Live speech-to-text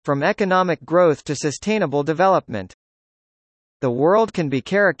From economic growth to sustainable development. The world can be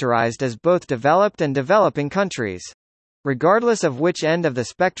characterized as both developed and developing countries. Regardless of which end of the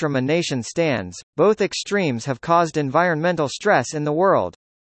spectrum a nation stands, both extremes have caused environmental stress in the world.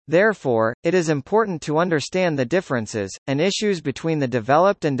 Therefore, it is important to understand the differences, and issues between the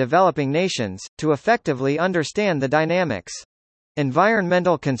developed and developing nations, to effectively understand the dynamics.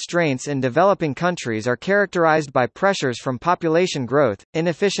 Environmental constraints in developing countries are characterized by pressures from population growth,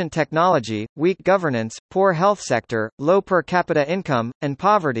 inefficient technology, weak governance, poor health sector, low per capita income, and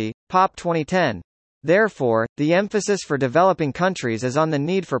poverty. POP 2010. Therefore, the emphasis for developing countries is on the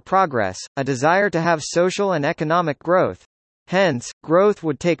need for progress, a desire to have social and economic growth. Hence, growth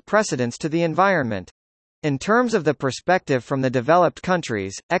would take precedence to the environment. In terms of the perspective from the developed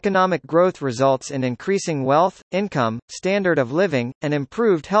countries, economic growth results in increasing wealth, income, standard of living, and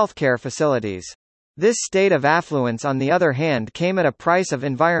improved healthcare facilities. This state of affluence on the other hand came at a price of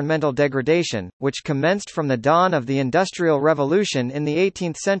environmental degradation, which commenced from the dawn of the Industrial Revolution in the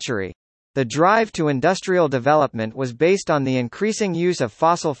 18th century. The drive to industrial development was based on the increasing use of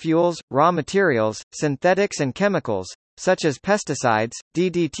fossil fuels, raw materials, synthetics and chemicals, such as pesticides,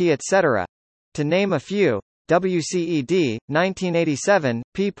 DDT etc. To name a few. WCED, 1987,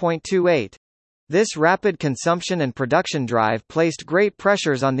 p.28. This rapid consumption and production drive placed great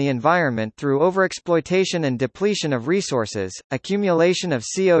pressures on the environment through overexploitation and depletion of resources, accumulation of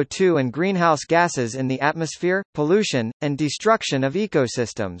CO2 and greenhouse gases in the atmosphere, pollution, and destruction of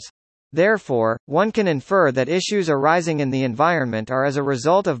ecosystems. Therefore, one can infer that issues arising in the environment are as a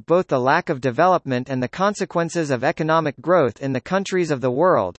result of both the lack of development and the consequences of economic growth in the countries of the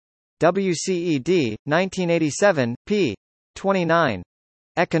world. WCED, 1987, p. 29.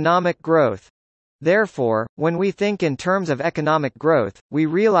 Economic growth. Therefore, when we think in terms of economic growth, we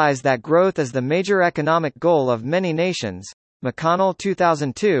realize that growth is the major economic goal of many nations. McConnell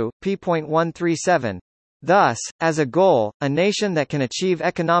 2002, p.137. Thus, as a goal, a nation that can achieve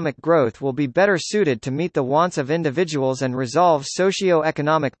economic growth will be better suited to meet the wants of individuals and resolve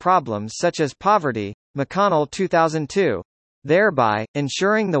socio-economic problems such as poverty. McConnell 2002. Thereby,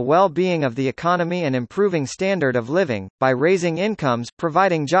 ensuring the well-being of the economy and improving standard of living, by raising incomes,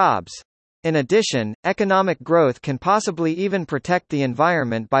 providing jobs. In addition, economic growth can possibly even protect the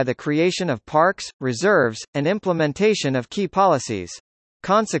environment by the creation of parks, reserves, and implementation of key policies.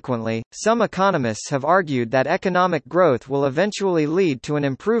 Consequently, some economists have argued that economic growth will eventually lead to an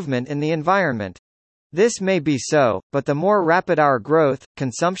improvement in the environment. This may be so, but the more rapid our growth,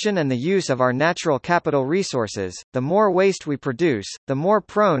 consumption and the use of our natural capital resources, the more waste we produce, the more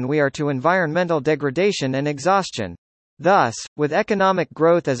prone we are to environmental degradation and exhaustion. Thus, with economic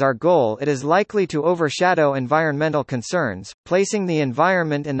growth as our goal, it is likely to overshadow environmental concerns, placing the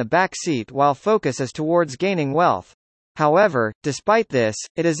environment in the back seat while focus is towards gaining wealth. However, despite this,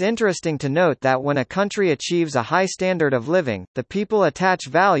 it is interesting to note that when a country achieves a high standard of living, the people attach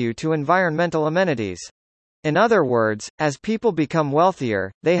value to environmental amenities. In other words, as people become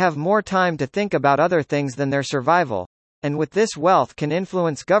wealthier, they have more time to think about other things than their survival. And with this wealth can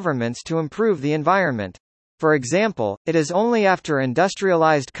influence governments to improve the environment. For example, it is only after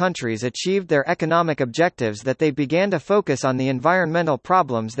industrialized countries achieved their economic objectives that they began to focus on the environmental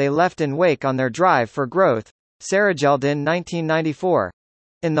problems they left in wake on their drive for growth. Sarajeldin 1994.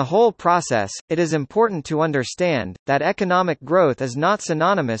 In the whole process, it is important to understand that economic growth is not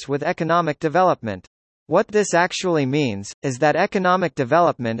synonymous with economic development. What this actually means, is that economic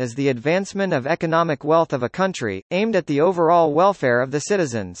development is the advancement of economic wealth of a country, aimed at the overall welfare of the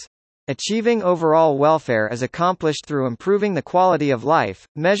citizens. Achieving overall welfare is accomplished through improving the quality of life,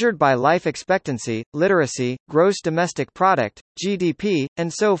 measured by life expectancy, literacy, gross domestic product, GDP,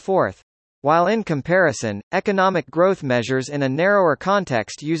 and so forth. While in comparison, economic growth measures in a narrower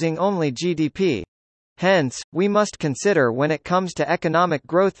context using only GDP. Hence, we must consider when it comes to economic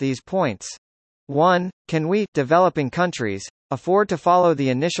growth these points. 1. Can we, developing countries, afford to follow the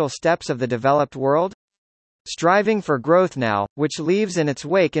initial steps of the developed world? Striving for growth now, which leaves in its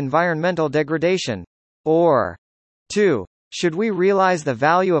wake environmental degradation. Or 2. Should we realize the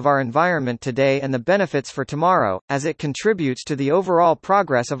value of our environment today and the benefits for tomorrow, as it contributes to the overall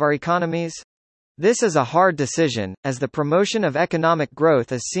progress of our economies? This is a hard decision, as the promotion of economic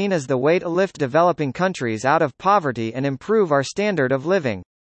growth is seen as the way to lift developing countries out of poverty and improve our standard of living.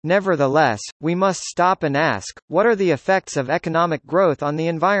 Nevertheless, we must stop and ask, what are the effects of economic growth on the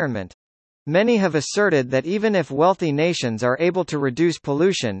environment? Many have asserted that even if wealthy nations are able to reduce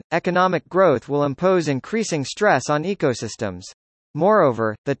pollution, economic growth will impose increasing stress on ecosystems.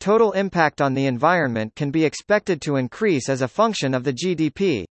 Moreover, the total impact on the environment can be expected to increase as a function of the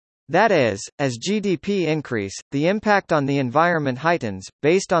GDP. That is, as GDP increase, the impact on the environment heightens,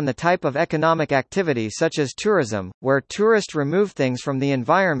 based on the type of economic activity such as tourism, where tourists remove things from the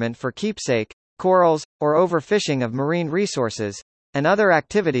environment for keepsake, corals, or overfishing of marine resources, and other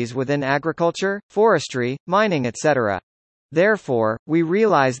activities within agriculture, forestry, mining etc. Therefore, we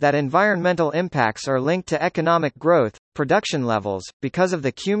realize that environmental impacts are linked to economic growth, production levels, because of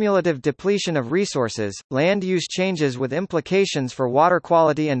the cumulative depletion of resources, land use changes with implications for water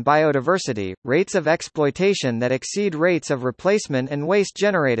quality and biodiversity, rates of exploitation that exceed rates of replacement and waste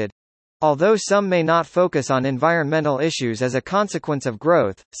generated. Although some may not focus on environmental issues as a consequence of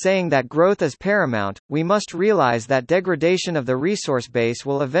growth, saying that growth is paramount, we must realize that degradation of the resource base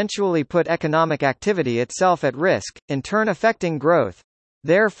will eventually put economic activity itself at risk, in turn affecting growth.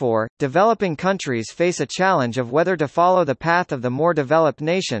 Therefore, developing countries face a challenge of whether to follow the path of the more developed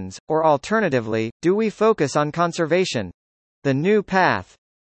nations, or alternatively, do we focus on conservation? The new path.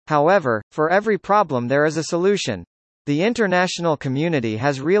 However, for every problem there is a solution. The international community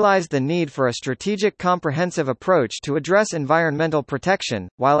has realized the need for a strategic comprehensive approach to address environmental protection,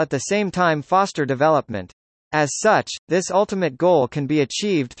 while at the same time foster development. As such, this ultimate goal can be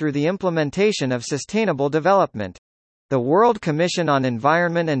achieved through the implementation of sustainable development. The World Commission on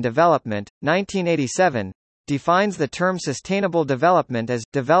Environment and Development, 1987, defines the term sustainable development as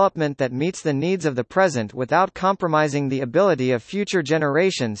development that meets the needs of the present without compromising the ability of future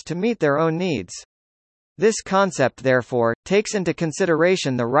generations to meet their own needs. This concept therefore, takes into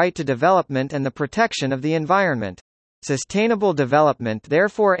consideration the right to development and the protection of the environment. Sustainable development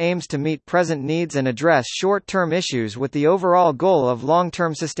therefore aims to meet present needs and address short-term issues with the overall goal of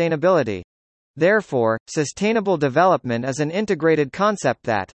long-term sustainability. Therefore, sustainable development is an integrated concept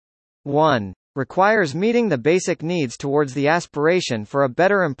that 1. Requires meeting the basic needs towards the aspiration for a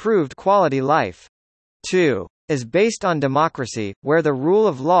better improved quality life. 2. Is based on democracy, where the rule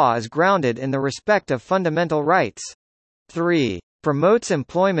of law is grounded in the respect of fundamental rights. 3. Promotes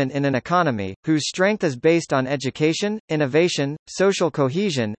employment in an economy, whose strength is based on education, innovation, social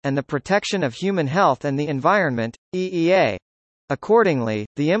cohesion, and the protection of human health and the environment, EEA. Accordingly,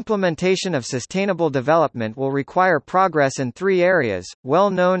 the implementation of sustainable development will require progress in three areas, well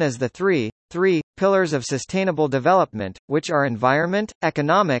known as the three pillars of sustainable development, which are environment,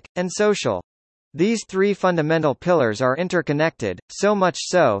 economic, and social. These three fundamental pillars are interconnected, so much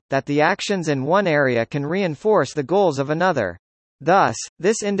so, that the actions in one area can reinforce the goals of another. Thus,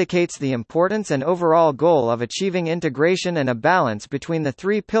 this indicates the importance and overall goal of achieving integration and a balance between the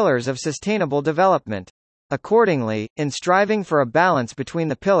three pillars of sustainable development. Accordingly, in striving for a balance between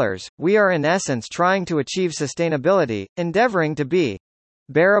the pillars, we are in essence trying to achieve sustainability, endeavoring to be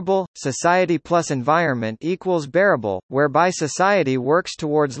bearable. Society plus environment equals bearable, whereby society works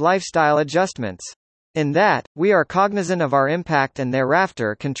towards lifestyle adjustments. In that, we are cognizant of our impact and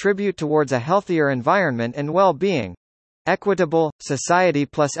thereafter contribute towards a healthier environment and well-being. Equitable, society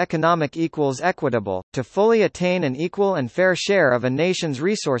plus economic equals equitable, to fully attain an equal and fair share of a nation's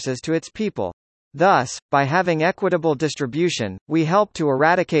resources to its people. Thus, by having equitable distribution, we help to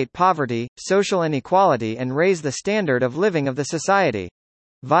eradicate poverty, social inequality and raise the standard of living of the society.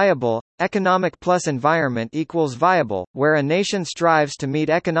 Viable, economic plus environment equals viable, where a nation strives to meet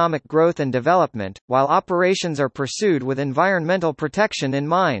economic growth and development, while operations are pursued with environmental protection in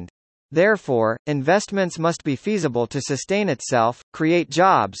mind. Therefore, investments must be feasible to sustain itself, create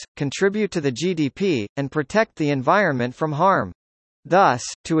jobs, contribute to the GDP, and protect the environment from harm. Thus,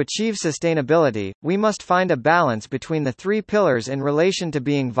 to achieve sustainability, we must find a balance between the three pillars in relation to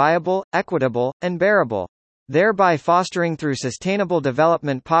being viable, equitable, and bearable. Thereby fostering through sustainable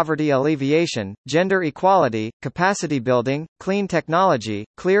development poverty alleviation, gender equality, capacity building, clean technology,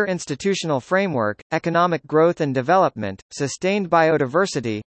 clear institutional framework, economic growth and development, sustained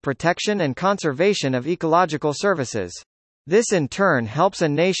biodiversity, protection and conservation of ecological services. This in turn helps a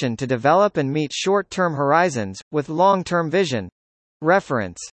nation to develop and meet short-term horizons, with long-term vision.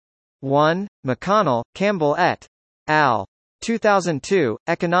 Reference 1. McConnell, Campbell et al. 2002,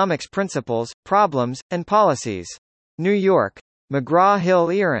 Economics Principles, Problems, and Policies. New York.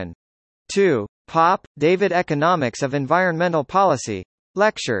 McGraw-Hill-Earon. 2. Popp, David Economics of Environmental Policy.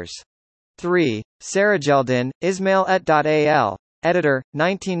 Lectures. 3. Sarajeldin, Ismail et al. Editor,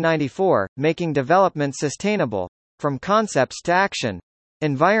 1994, Making Development Sustainable. From Concepts to Action.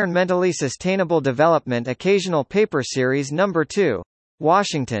 Environmentally Sustainable Development Occasional Paper Series No. 2.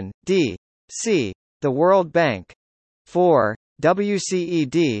 Washington, D.C. The World Bank. 4.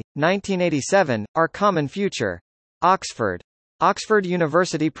 WCED, 1987, Our Common Future. Oxford. Oxford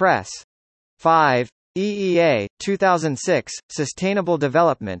University Press. 5. EEA, 2006, Sustainable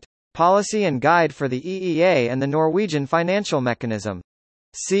Development. Policy and Guide for the EEA and the Norwegian Financial Mechanism.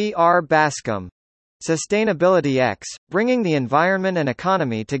 C.R. Bascom. Sustainability X, bringing the environment and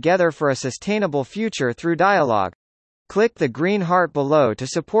economy together for a sustainable future through dialogue. Click the green heart below to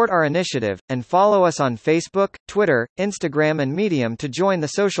support our initiative, and follow us on Facebook, Twitter, Instagram and Medium to join the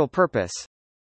social purpose.